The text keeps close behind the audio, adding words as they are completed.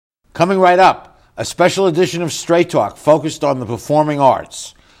Coming right up, a special edition of Straight Talk focused on the performing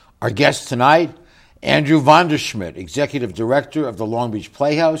arts. Our guest tonight, Andrew Vonderschmitt, Executive Director of the Long Beach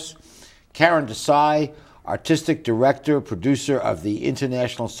Playhouse, Caryn Desai, Artistic Director, Producer of the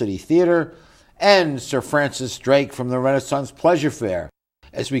International City Theater, and Sir Francis Drake from the Renaissance Pleasure Fair,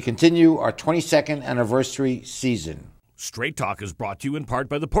 as we continue our 22nd anniversary season. Straight Talk is brought to you in part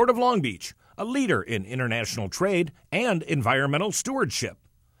by the Port of Long Beach, a leader in international trade and environmental stewardship.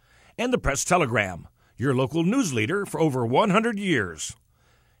 And the Press Telegram, your local news leader for over 100 years.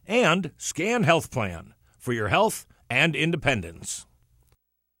 And Scan Health Plan, for your health and independence.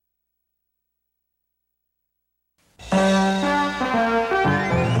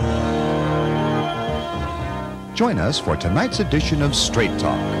 Join us for tonight's edition of Straight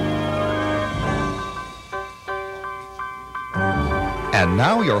Talk. And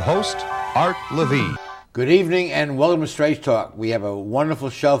now your host, Art Levine. Good evening and welcome to Straight Talk. We have a wonderful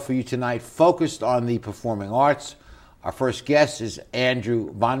show for you tonight focused on the performing arts. Our first guest is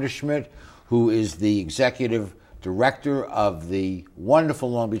Andrew Vonderschmitt, who is the Executive Director of the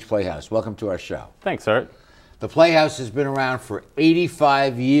wonderful Long Beach Playhouse. Welcome to our show. Thanks, Art. The Playhouse has been around for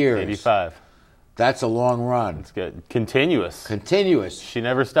 85 years. 85. That's a long run. It's good. Continuous. Continuous. She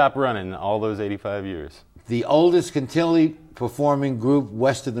never stopped running all those 85 years. The oldest continually performing group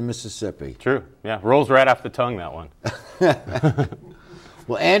west of the Mississippi. True. Yeah. Rolls right off the tongue, that one.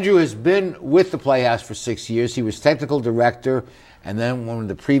 Well, Andrew has been with the Playhouse for 6 years. He was technical director, and then when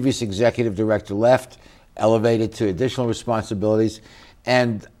the previous executive director left, elevated to additional responsibilities.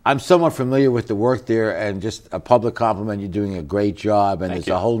 And I'm somewhat familiar with the work there, and just a public compliment, you're doing a great job, and Thank there's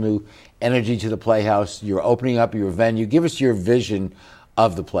you. a whole new energy to the Playhouse. You're opening up your venue. Give us your vision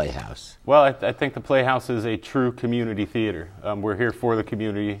of the Playhouse. Well, I think the Playhouse is a true community theater. We're here for the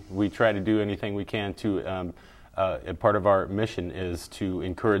community. We try to do anything we can to, part of our mission is to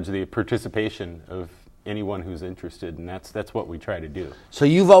encourage the participation of anyone who's interested, and that's what we try to do. So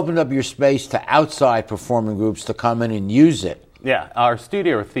you've opened up your space to outside performing groups to come in and use it. Yeah, our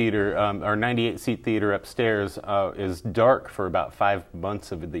studio theater, our 98-seat theater upstairs is dark for about 5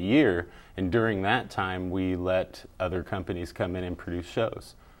 months of the year, and during that time we let other companies come in and produce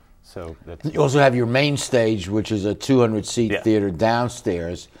shows. So that's You also have your main stage, which is a 200-seat Yeah. theater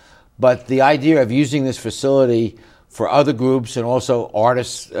downstairs. But the idea of using this facility for other groups and also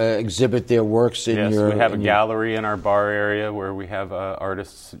artists exhibit their works in yes, your... we have a in gallery in our bar area where we have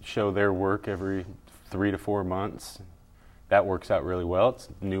artists show their work every 3 to 4 months. That works out really well. It's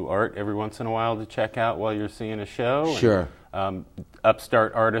new art every once in a while to check out while you're seeing a show. Sure. And,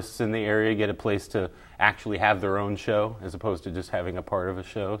 upstart artists in the area get a place to actually have their own show as opposed to just having a part of a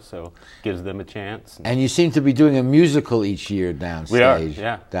show, so gives them a chance. And you seem to be doing a musical each year downstage. We are,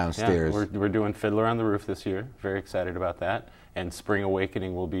 yeah. Downstairs. Yeah, we're doing Fiddler on the Roof this year. Very excited about that. And Spring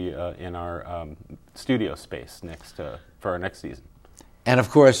Awakening will be in our studio space for our next season. And,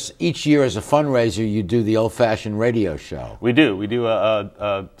 of course, each year as a fundraiser, you do the old-fashioned radio show. We do. We do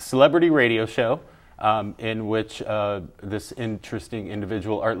a celebrity radio show in which this interesting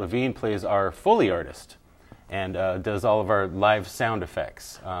individual, Art Levine, plays our Foley artist and does all of our live sound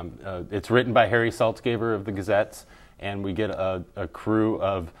effects. It's written by Harry Saltzgaber of the Gazettes, and we get a crew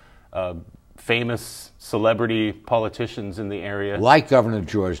of famous celebrity politicians in the area. Like Governor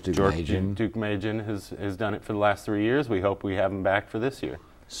George Deukmejian. Duke Majan has done it for the last 3 years. We hope we have him back for this year.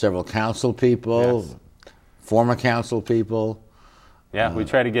 Several council people, Yes. former council people. Yeah, we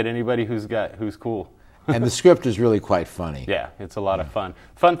try to get anybody who's cool. And the script is really quite funny. Yeah, it's a lot of fun.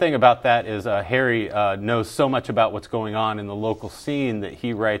 Fun thing about that is Harry knows so much about what's going on in the local scene that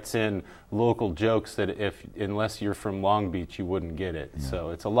he writes in local jokes that unless you're from Long Beach, you wouldn't get it. Yeah.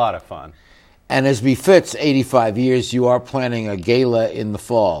 So it's a lot of fun. And as befits 85 years, you are planning a gala in the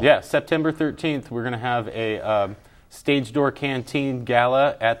fall. Yeah, September 13th, we're going to have a stage door canteen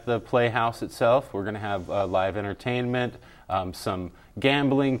gala at the Playhouse itself. We're going to have live entertainment, some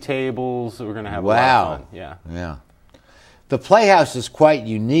gambling tables. We're going to have a lot of fun. Yeah. The Playhouse is quite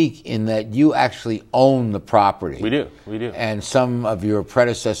unique in that you actually own the property. We do. And some of your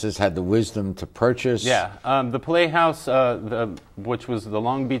predecessors had the wisdom to purchase. Yeah, the Playhouse, which was the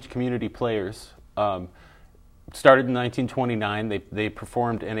Long Beach Community Players, started in 1929. They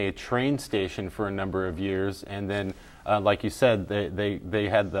performed in a train station for a number of years, and then, like you said, they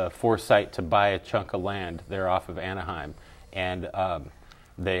had the foresight to buy a chunk of land there off of Anaheim, and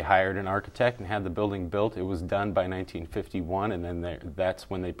they hired an architect and had the building built. It was done by 1951, and then that's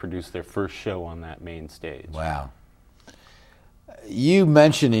when they produced their first show on that main stage. Wow. You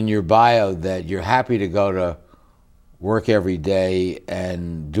mentioned in your bio that you're happy to go to work every day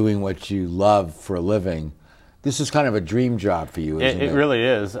and doing what you love for a living. This is kind of a dream job for you, isn't it? It really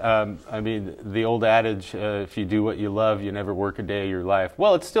is. I mean, the old adage, if you do what you love, you never work a day of your life.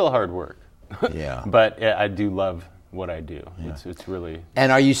 Well, it's still hard work. Yeah. But I do love what I do. Yeah. It's really...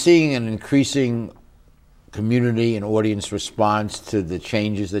 And are you seeing an increasing community and audience response to the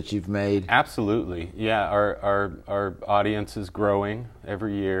changes that you've made? Absolutely. Yeah, our audience is growing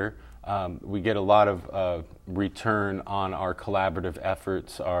every year. We get a lot of return on our collaborative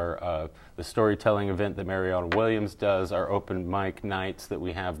efforts, the storytelling event that Marietta Williams does, our open mic nights that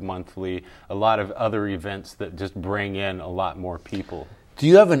we have monthly, a lot of other events that just bring in a lot more people. Do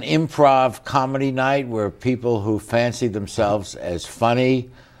you have an improv comedy night where people who fancy themselves as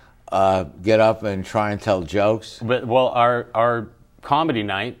funny get up and try and tell jokes? Well, our comedy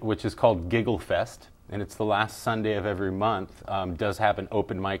night, which is called Giggle Fest, and it's the last Sunday of every month, does have an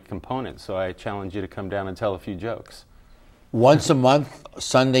open mic component. So I challenge you to come down and tell a few jokes. Once a month,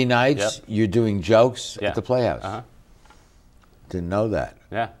 Sunday nights, Yep. You're doing jokes Yeah. at the Playhouse? Uh-huh. Didn't know that.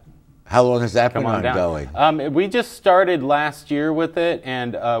 Yeah. How long has that Come been on down. ongoing? We just started last year with it,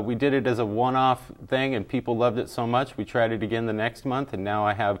 and we did it as a one-off thing, and people loved it so much. We tried it again the next month, and now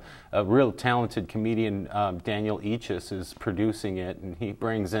I have a real talented comedian, Daniel Eachus, is producing it, and he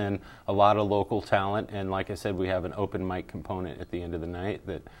brings in a lot of local talent. And like I said, we have an open mic component at the end of the night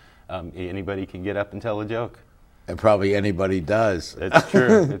that anybody can get up and tell a joke. And probably anybody does. It's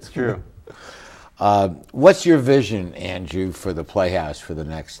true. It's true. What's your vision, Andrew, for the Playhouse for the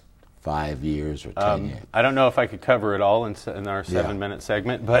next 5 years or 10 years? I don't know if I could cover it all in our 7-minute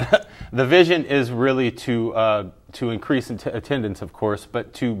segment, but the vision is really to increase attendance, of course,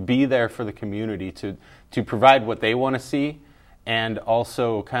 but to be there for the community, to provide what they want to see, and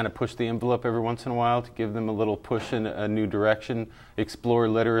also kind of push the envelope every once in a while to give them a little push in a new direction, explore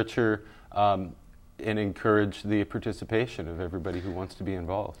literature, and encourage the participation of everybody who wants to be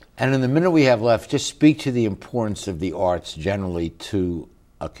involved. And in the minute we have left, just speak to the importance of the arts generally to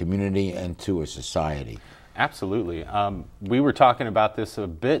a community and to a society. Absolutely. We were talking about this a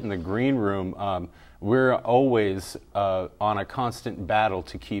bit in the green room. We're always on a constant battle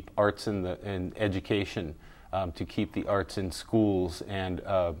to keep arts in education, to keep the arts in schools, and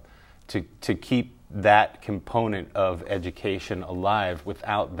to keep that component of education alive.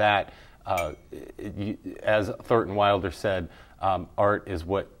 Without that, as Thornton Wilder said, art is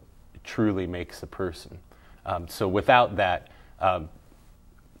what truly makes a person. So without that,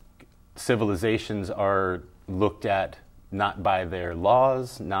 civilizations are looked at not by their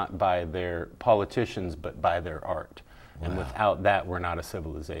laws, not by their politicians, but by their art. Wow. And without that, we're not a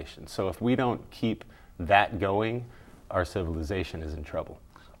civilization. So if we don't keep that going, our civilization is in trouble.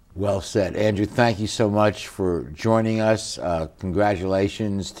 Well said. Andrew, thank you so much for joining us.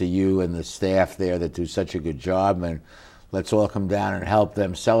 Congratulations to you and the staff there that do such a good job, and let's all come down and help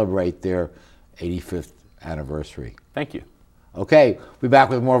them celebrate their 85th anniversary. Thank you. Okay, we'll be back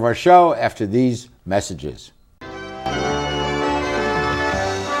with more of our show after these messages.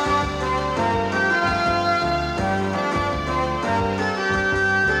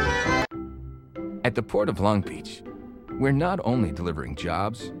 At the Port of Long Beach, we're not only delivering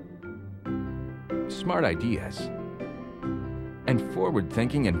jobs, smart ideas, and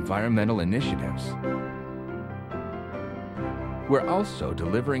forward-thinking environmental initiatives, we're also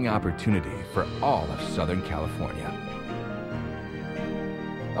delivering opportunity for all of Southern California.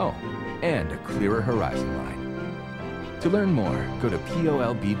 Oh, and a clearer horizon line. To learn more, go to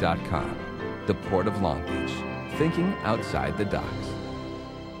POLB.com. The Port of Long Beach, thinking outside the docks.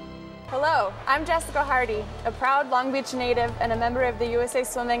 Hello, I'm Jessica Hardy, a proud Long Beach native and a member of the USA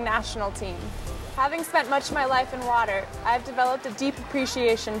Swimming national team. Having spent much of my life in water, I've developed a deep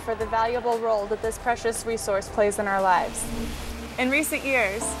appreciation for the valuable role that this precious resource plays in our lives. In recent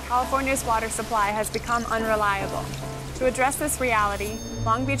years, California's water supply has become unreliable. To address this reality,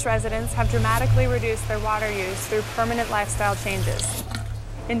 Long Beach residents have dramatically reduced their water use through permanent lifestyle changes.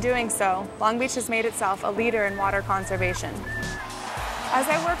 In doing so, Long Beach has made itself a leader in water conservation. As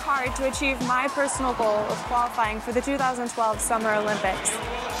I work hard to achieve my personal goal of qualifying for the 2012 Summer Olympics,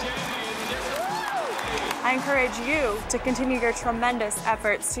 I encourage you to continue your tremendous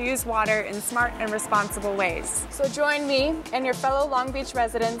efforts to use water in smart and responsible ways. So join me and your fellow Long Beach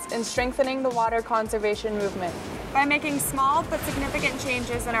residents in strengthening the water conservation movement. By making small but significant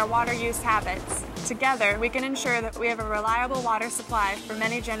changes in our water use habits, together we can ensure that we have a reliable water supply for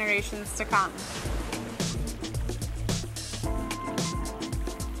many generations to come.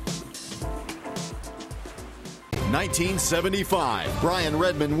 In 1975, Brian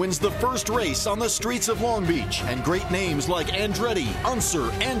Redman wins the first race on the streets of Long Beach, and great names like Andretti, Unser,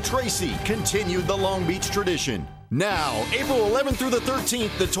 and Tracy continued the Long Beach tradition. Now, April 11th through the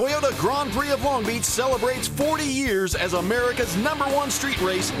 13th, the Toyota Grand Prix of Long Beach celebrates 40 years as America's #1 street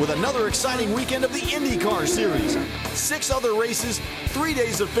race with another exciting weekend of the IndyCar Series. 6 other races, 3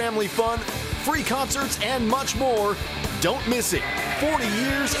 days of family fun, free concerts, and much more. Don't miss it. 40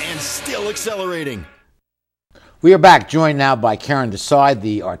 years and still accelerating. We are back, joined now by Caryn Desai,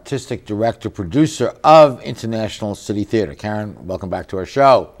 the artistic director, producer of International City Theater. Caryn, welcome back to our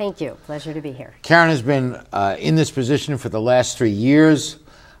show. Thank you. Pleasure to be here. Caryn has been in this position for the last 3 years,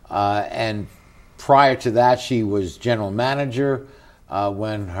 and prior to that, she was general manager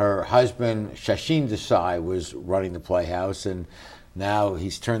when her husband, Shashin Desai, was running the Playhouse, and now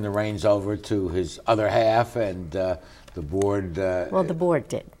he's turned the reins over to his other half, and the board... well, the board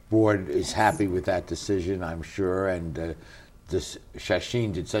did. Board is happy with that decision, I'm sure, and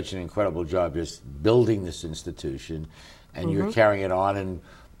Shashin did such an incredible job just building this institution, and you're carrying it on and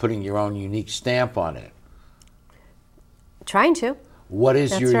putting your own unique stamp on it. Trying to. What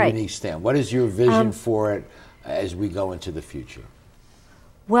is That's your right. unique stamp? What is your vision for it as we go into the future?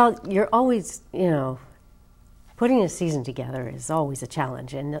 Well, you're always, putting a season together is always a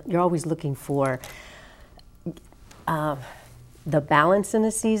challenge, and you're always looking for the balance in a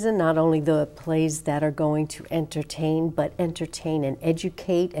season, not only the plays that are going to entertain, but entertain and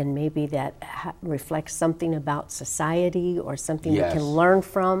educate, and maybe that reflects something about society or something we can learn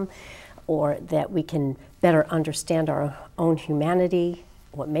from, or that we can better understand our own humanity,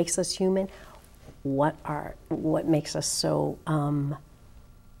 what makes us human, what makes us so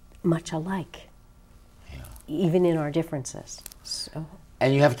much alike, even in our differences. So.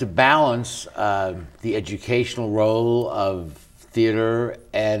 And you have to balance the educational role of theater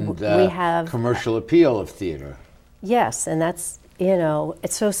and commercial appeal of theater. Yes, and that's,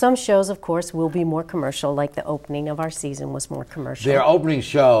 so some shows, of course, will be more commercial, like the opening of our season was more commercial. Their opening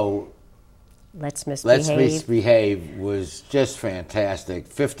show, Let's Misbehave, was just fantastic.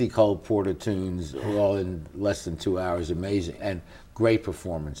 50 Cole Porter tunes, all in less than 2 hours, amazing, and great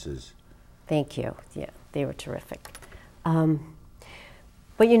performances. Thank you. Yeah, they were terrific.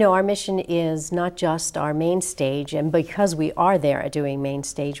 But our mission is not just our main stage, and because we are there doing main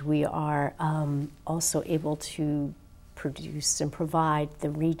stage, we are also able to produce and provide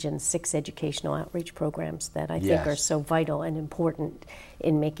the region's 6 educational outreach programs that I think are so vital and important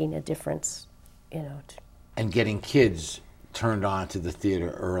in making a difference, And getting kids turned on to the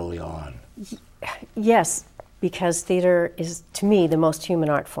theater early on. Yes, because theater is, to me, the most human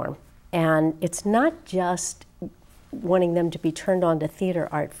art form. And it's not just wanting them to be turned on to theater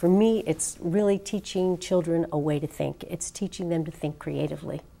art. For me, it's really teaching children a way to think. It's teaching them to think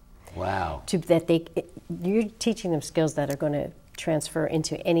creatively. Wow. You're teaching them skills that are going to transfer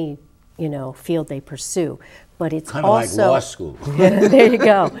into any, field they pursue. But it's kind of also, like law school. There you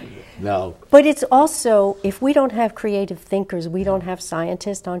go. No. But it's also, if we don't have creative thinkers, we don't have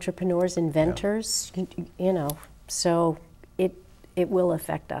scientists, entrepreneurs, inventors, so it will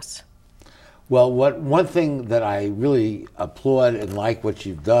affect us. Well, one thing that I really applaud and like what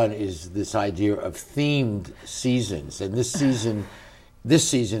you've done is this idea of themed seasons, and this season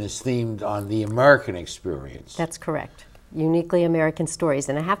is themed on the American experience. That's correct. Uniquely American stories,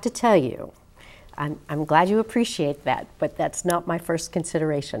 and I have to tell you, I'm glad you appreciate that, but that's not my first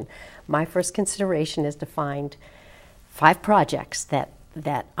consideration. My first consideration is to find 5 projects that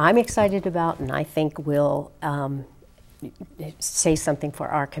I'm excited about and I think will say something for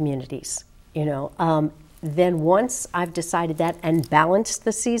our communities. Then once I've decided that and balanced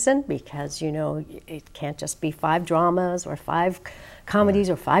the season, because it can't just be 5 dramas or 5 comedies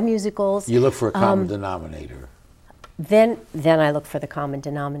or 5 musicals. You look for a common denominator. Then I look for the common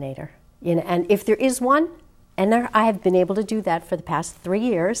denominator. And if there is one, and I have been able to do that for the past 3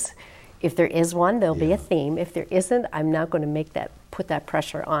 years, if there is one, there'll be a theme. If there isn't, I'm not going to put that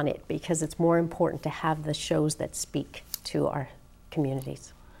pressure on it, because it's more important to have the shows that speak to our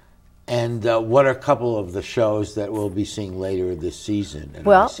communities. And what are a couple of the shows that we'll be seeing later this season?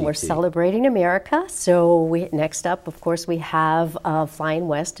 Well, we're celebrating America. So next up, of course, we have Flying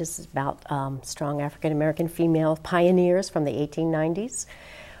West. This is about strong African-American female pioneers from the 1890s.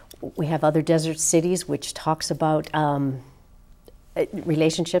 We have Other Desert Cities, which talks about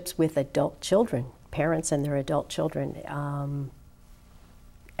relationships with adult children, parents and their adult children,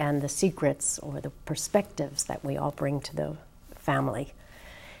 and the secrets or the perspectives that we all bring to the family.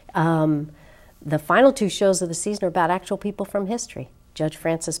 The final 2 shows of the season are about actual people from history. Judge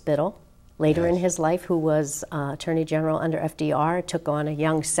Francis Biddle, later in his life, who was Attorney General under FDR, took on a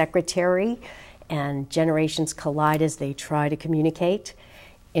young secretary, and generations collide as they try to communicate.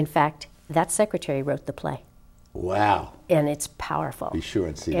 In fact, that secretary wrote the play. Wow. And it's powerful. Be sure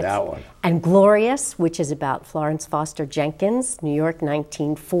and see that one. And Glorious, which is about Florence Foster Jenkins, New York,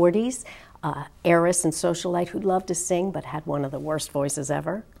 1940s, heiress and socialite who loved to sing but had one of the worst voices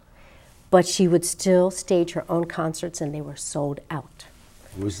ever. But she would still stage her own concerts, and they were sold out.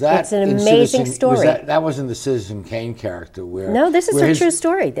 Was that it's an amazing story. That wasn't the Citizen Kane character where... No, this is a true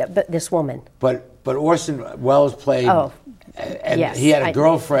story, this woman. But Orson Welles played... Oh, and yes, he had a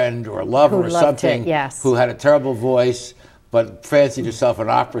girlfriend or a lover or something who had a terrible voice but fancied herself an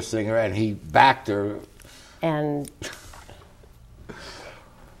opera singer, and he backed her. And...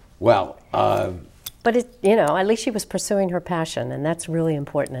 Well... but, at least she was pursuing her passion, and that's really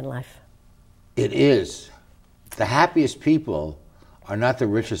important in life. It is. The happiest people are not the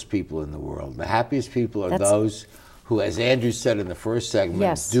richest people in the world. The happiest people are those who, as Andrew said in the first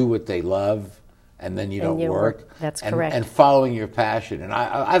segment, do what they love, and then you don't work. That's correct. And following your passion. And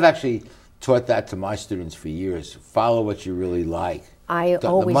I've actually taught that to my students for years. Follow what you really like. I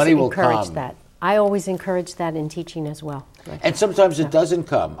always encourage that. I always encourage that in teaching as well. And sometimes it doesn't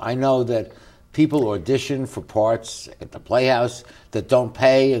come. I know that people audition for parts at the Playhouse that don't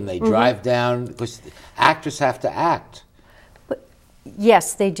pay, and they drive down, because actors have to act. But,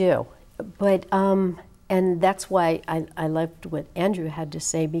 yes, they do. But and that's why I loved what Andrew had to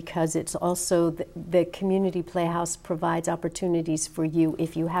say, because it's also the community Playhouse provides opportunities for you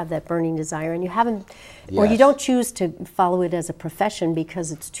if you have that burning desire and you haven't, or you don't choose to follow it as a profession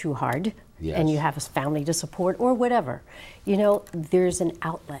because it's too hard, and you have a family to support or whatever. There's an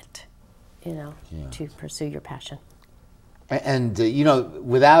outlet, to pursue your passion. And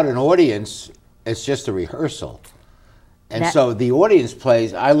without an audience, it's just a rehearsal. And so the audience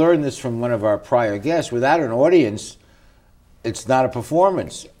plays, I learned this from one of our prior guests, without an audience, it's not a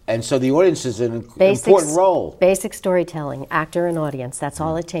performance. And so the audience is an important role. Basic storytelling, actor and audience, that's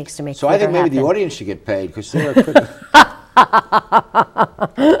all it takes to make So I think maybe the audience should get paid, because they're pretty...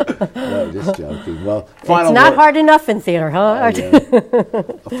 No, just joking. Well, it's not hard enough in theater, huh?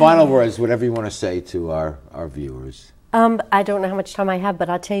 Final words, whatever you want to say to our viewers. I don't know how much time I have, but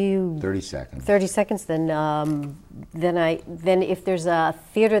I'll tell you. 30 seconds. 30 seconds. Then if there's a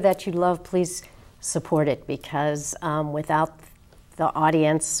theater that you love, please support it, because without the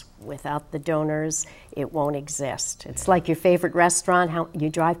audience, without the donors, it won't exist. It's like your favorite restaurant. How you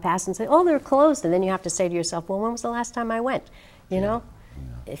drive past and say, "Oh, they're closed," and then you have to say to yourself, "Well, when was the last time I went?"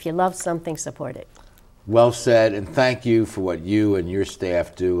 If you love something, support it. Well said, and thank you for what you and your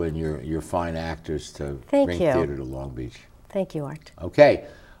staff do, and your fine actors to bring theater to Long Beach. Thank you, Art. Okay,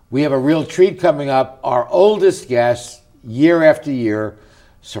 we have a real treat coming up. Our oldest guest, year after year,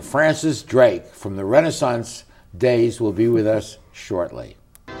 Sir Francis Drake from the Renaissance days, will be with us shortly.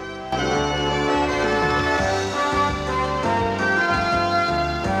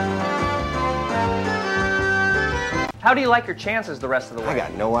 How do you like your chances the rest of the way? I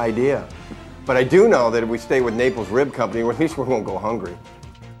got no idea. But I do know that if we stay with Naples Rib Company, at least we won't go hungry.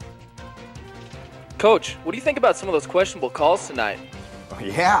 Coach, what do you think about some of those questionable calls tonight?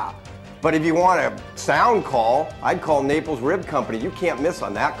 Yeah, but if you want a sound call, I'd call Naples Rib Company. You can't miss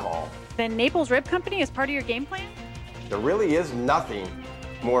on that call. Then Naples Rib Company is part of your game plan? There really is nothing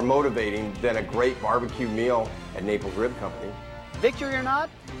more motivating than a great barbecue meal at Naples Rib Company. Victory or not,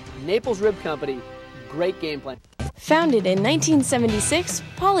 Naples Rib Company, great game plan. Founded in 1976,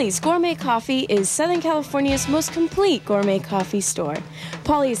 Polly's Gourmet Coffee is Southern California's most complete gourmet coffee store.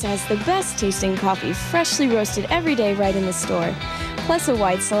 Polly's has the best tasting coffee, freshly roasted every day right in the store, plus a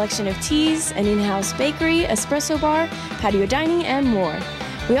wide selection of teas, an in-house bakery, espresso bar, patio dining, and more.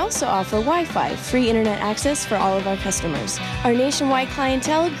 We also offer Wi-Fi, free internet access for all of our customers. Our nationwide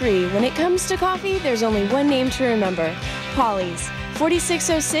clientele agree when it comes to coffee, there's only one name to remember, Polly's,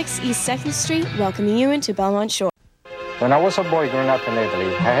 4606 East 2nd Street, welcoming you into Belmont Shore. When I was a boy growing up in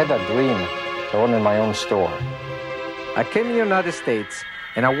Italy, I had a dream to own my own store. I came to the United States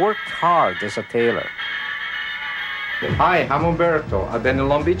and I worked hard as a tailor. Hi, I'm Umberto. I've been in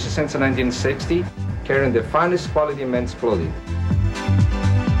Long Beach since 1960, carrying the finest quality men's clothing.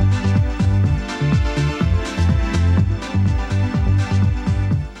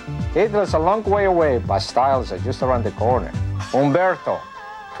 Italy's a long way away, but styles are just around the corner. Umberto,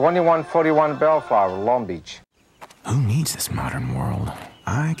 2141 Bellflower, Long Beach. Who needs this modern world?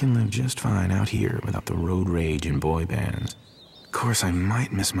 I can live just fine out here without the road rage and boy bands. Of course, I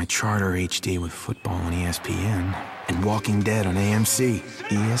might miss my Charter HD with football on ESPN and Walking Dead on AMC.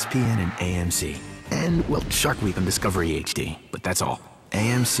 ESPN and AMC. And, well, Shark Week on Discovery HD. But that's all.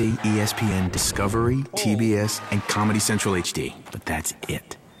 AMC, ESPN, Discovery, TBS, and Comedy Central HD. But that's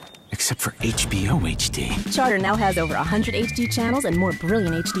it. Except for HBO HD. Charter now has over 100 HD channels and more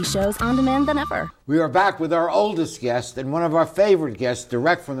brilliant HD shows on demand than ever. We are back with our oldest guest and one of our favorite guests,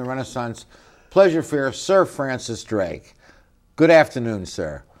 direct from the Renaissance Pleasure Fair, Sir Francis Drake. Good afternoon,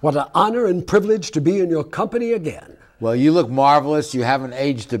 sir. What an honor and privilege to be in your company again. Well, you look marvelous. You haven't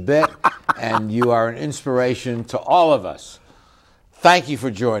aged a bit, and you are an inspiration to all of us. Thank you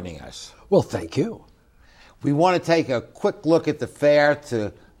for joining us. Well, thank you. We want to take a quick look at the fair.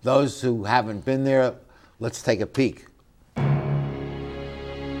 To those who haven't been there, let's take a peek.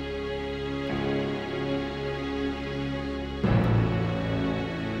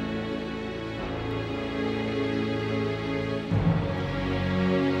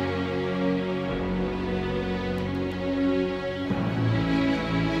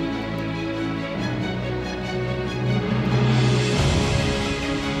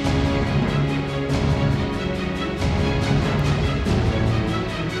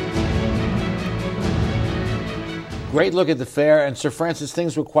 Great look at the fair, and Sir Francis,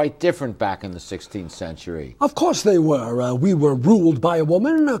 things were quite different back in the 16th century. Of course they were. We were ruled by a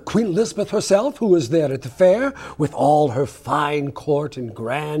woman, Queen Elizabeth herself, who was there at the fair with all her fine court and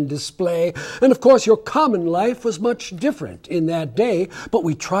grand display. And of course your common life was much different in that day, but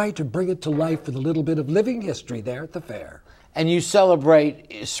we tried to bring it to life with a little bit of living history there at the fair. And you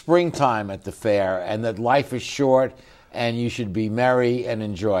celebrate springtime at the fair, and that life is short, and you should be merry and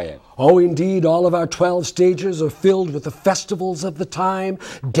enjoy it. Oh, indeed, all of our 12 stages are filled with the festivals of the time,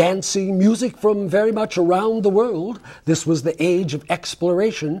 dancing, music from very much around the world. This was the age of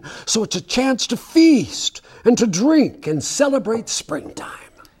exploration, so it's a chance to feast and to drink and celebrate springtime.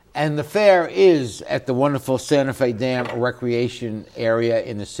 And the fair is at the wonderful Santa Fe Dam Recreation Area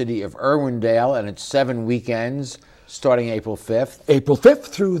in the city of Irwindale, and it's 7 weekends, starting April 5th. April 5th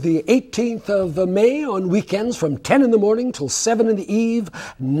through the 18th of May on weekends from 10 in the morning till 7 in the eve,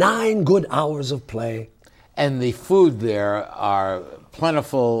 9 good hours of play. And the food there are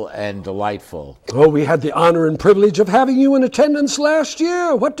plentiful and delightful. Oh, we had the honor and privilege of having you in attendance last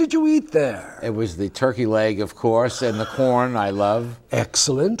year. What did you eat there? It was the turkey leg, of course, and the corn I love.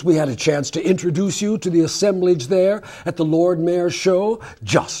 Excellent. We had a chance to introduce you to the assemblage there at the Lord Mayor's show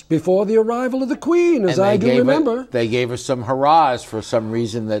just before the arrival of the Queen, as I do remember. They gave us some hurrahs for some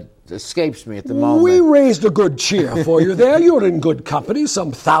reason that escapes me at the moment. We raised a good cheer for you there. You're in good company. Some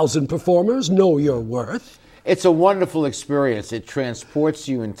 1,000 performers know your worth. It's a wonderful experience. It transports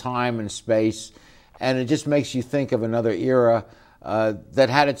you in time and space, and it just makes you think of another era that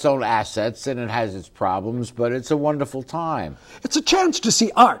had its own assets and it has its problems, but it's a wonderful time. It's a chance to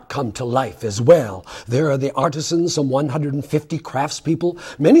see art come to life as well. There are the artisans, some 150 craftspeople.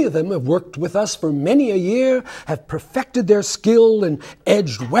 Many of them have worked with us for many a year, have perfected their skill in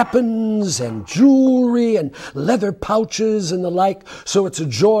edged weapons and jewelry and leather pouches and the like. So it's a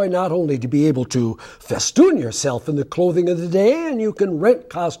joy not only to be able to festoon yourself in the clothing of the day, and you can rent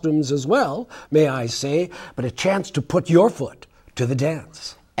costumes as well, may I say, but a chance to put your foot to the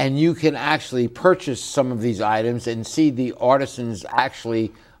dance. And you can actually purchase some of these items and see the artisans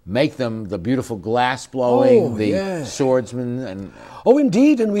actually make them, the beautiful glass blowing, swordsmen. And oh,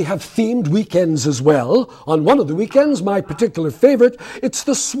 indeed, and we have themed weekends as well. On one of the weekends, my particular favorite, it's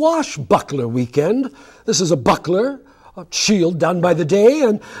the swashbuckler weekend. This is a buckler, a shield done by the day,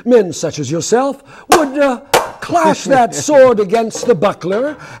 and men such as yourself would clash that sword against the buckler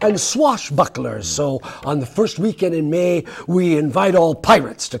and swashbucklers. So on the first weekend in May, we invite all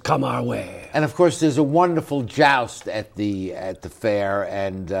pirates to come our way. And of course, there's a wonderful joust at the fair,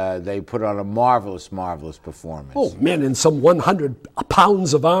 and they put on a marvelous, marvelous performance. Oh, men in some 100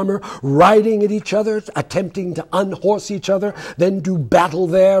 pounds of armor, riding at each other, attempting to unhorse each other, then do battle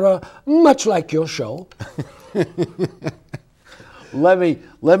there, much like your show. Let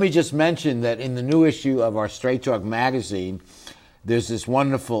me just mention that in the new issue of our Straight Talk magazine, there's this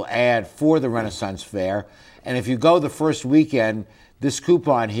wonderful ad for the Renaissance Fair, and if you go the first weekend, this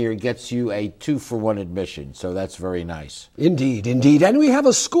coupon here gets you a 2-for-1 admission, so that's very nice. Indeed, indeed. And we have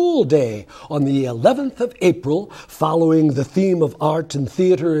a school day on the 11th of April, following the theme of art and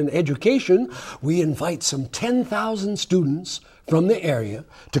theater and education. We invite some 10,000 students from the area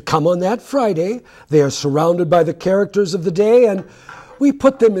to come on that Friday. They are surrounded by the characters of the day, and we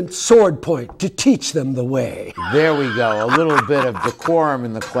put them in sword point to teach them the way. There we go. A little bit of decorum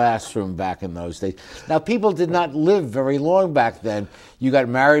in the classroom back in those days. Now, people did not live very long back then. You got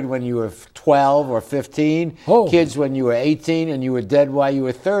married when you were 12 or 15, kids when you were 18, and you were dead while you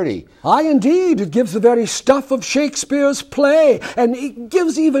were 30. Aye, indeed. It gives the very stuff of Shakespeare's play, and it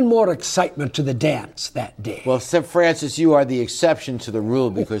gives even more excitement to the dance that day. Well, Sir Francis, you are the exception to the rule,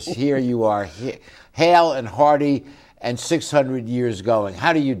 because here you are hale and hearty, and 600 years going.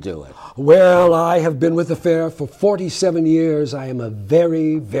 How do you do it? Well, I have been with the fair for 47 years. I am a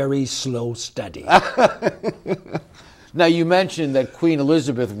very, very slow study. Now, you mentioned that Queen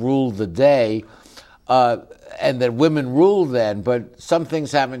Elizabeth ruled the day, and that women ruled then, but some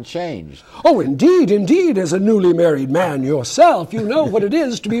things haven't changed. Oh, indeed, indeed. As a newly married man yourself, you know what it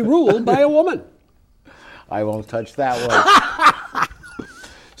is to be ruled by a woman. I won't touch that one.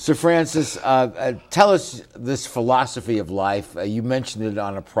 Sir Francis, tell us this philosophy of life. You mentioned it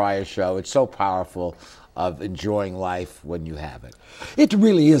on a prior show. It's so powerful, of enjoying life when you have it. It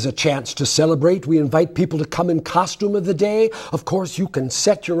really is a chance to celebrate. We invite people to come in costume of the day. Of course, you can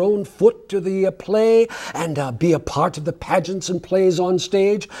set your own foot to the play and be a part of the pageants and plays on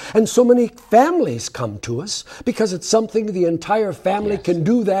stage. And so many families come to us because it's something the entire family can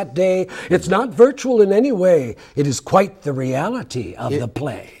do that day. It's not virtual in any way. It is quite the reality of the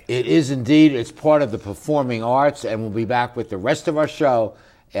play. It is indeed. It's part of the performing arts, and we'll be back with the rest of our show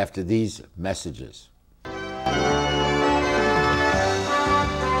after these messages.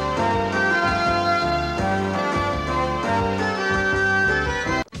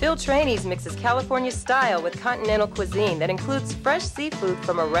 Phil Trainees mixes California style with continental cuisine that includes fresh seafood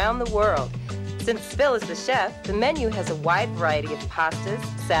from around the world. Since Phil is the chef, the menu has a wide variety of pastas,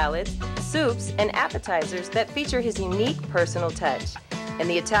 salads, soups, and appetizers that feature his unique personal touch. And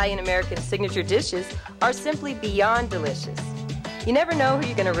the Italian-American signature dishes are simply beyond delicious. You never know who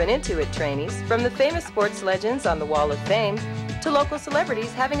you're going to run into at Trainees, from the famous sports legends on the Wall of Fame to local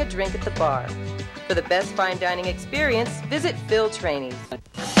celebrities having a drink at the bar. For the best fine dining experience, visit Phil Trainees.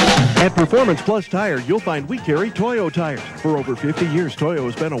 At Performance Plus Tire, you'll find we carry Toyo tires. For over 50 years, Toyo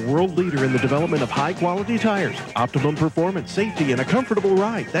has been a world leader in the development of high-quality tires. Optimum performance, safety, and a comfortable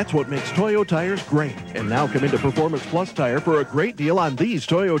ride. That's what makes Toyo tires great. And now come into Performance Plus Tire for a great deal on these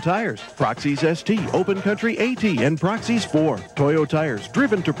Toyo tires. Proxys ST, Open Country AT, and Proxys 4. Toyo tires,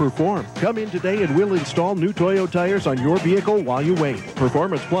 driven to perform. Come in today and we'll install new Toyo tires on your vehicle while you wait.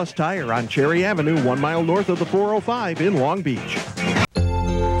 Performance Plus Tire on Cherry Avenue, 1 mile north of the 405 in Long Beach.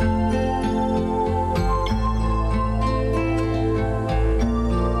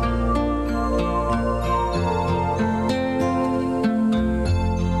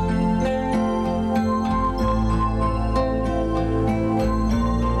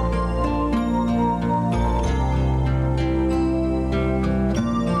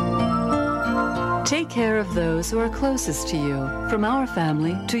 Take care of those who are closest to you, from our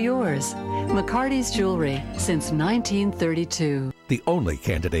family to yours. McCarty's Jewelry, since 1932. The only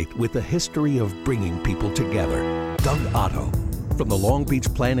candidate with a history of bringing people together. Doug Otto. From the Long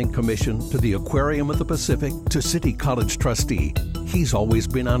Beach Planning Commission to the Aquarium of the Pacific to City College trustee, he's always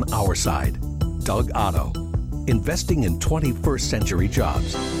been on our side. Doug Otto. Investing in 21st century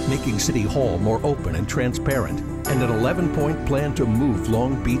jobs, making City Hall more open and transparent, and an 11-point plan to move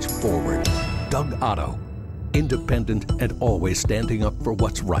Long Beach forward. Doug Otto. Independent and always standing up for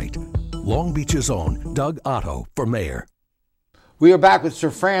what's right. Long Beach's own Doug Otto for mayor. We are back with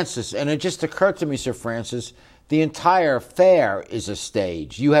Sir Francis, and it just occurred to me, Sir Francis, the entire fair is a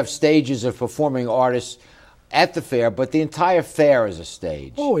stage. You have stages of performing artists at the fair, but the entire fair is a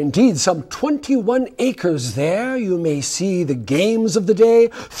stage. Oh, indeed, some 21 acres there. You may see the games of the day,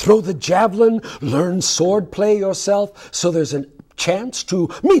 throw the javelin, learn sword play yourself, so there's a chance to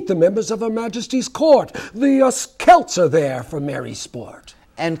meet the members of Her Majesty's court. The Celts are there for merry sport.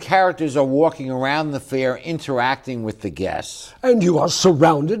 And characters are walking around the fair interacting with the guests. And you are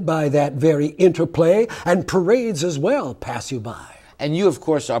surrounded by that very interplay, and parades as well pass you by. And you, of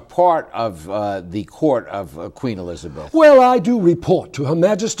course, are part of the court of Queen Elizabeth. Well, I do report to Her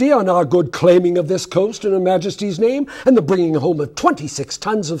Majesty on our good claiming of this coast in Her Majesty's name, and the bringing home of 26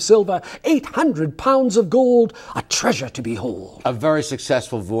 tons of silver, 800 pounds of gold, a treasure to behold. A very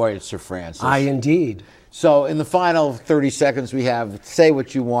successful voyage, Sir Francis. Aye, indeed. So in the final 30 seconds we have, say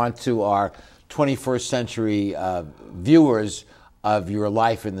what you want to our 21st century viewers of your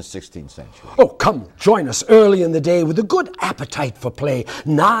life in the 16th century. Oh, come join us early in the day with a good appetite for play.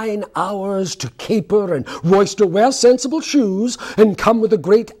 9 hours to caper and roister, wear sensible shoes, and come with a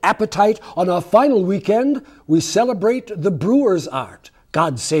great appetite. On our final weekend, we celebrate the brewer's art.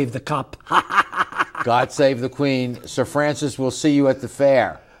 God save the cup. God save the Queen. Sir Francis, we'll see you at the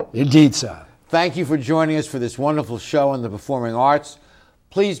fair. Indeed, sir. Thank you for joining us for this wonderful show on the performing arts.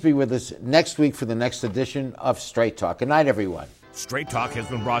 Please be with us next week for the next edition of Straight Talk. Good night, everyone. Straight Talk has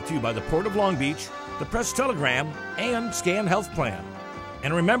been brought to you by the Port of Long Beach, the Press Telegram, and Scan Health Plan.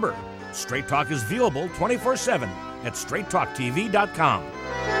 And remember, Straight Talk is viewable 24/7 at straighttalktv.com.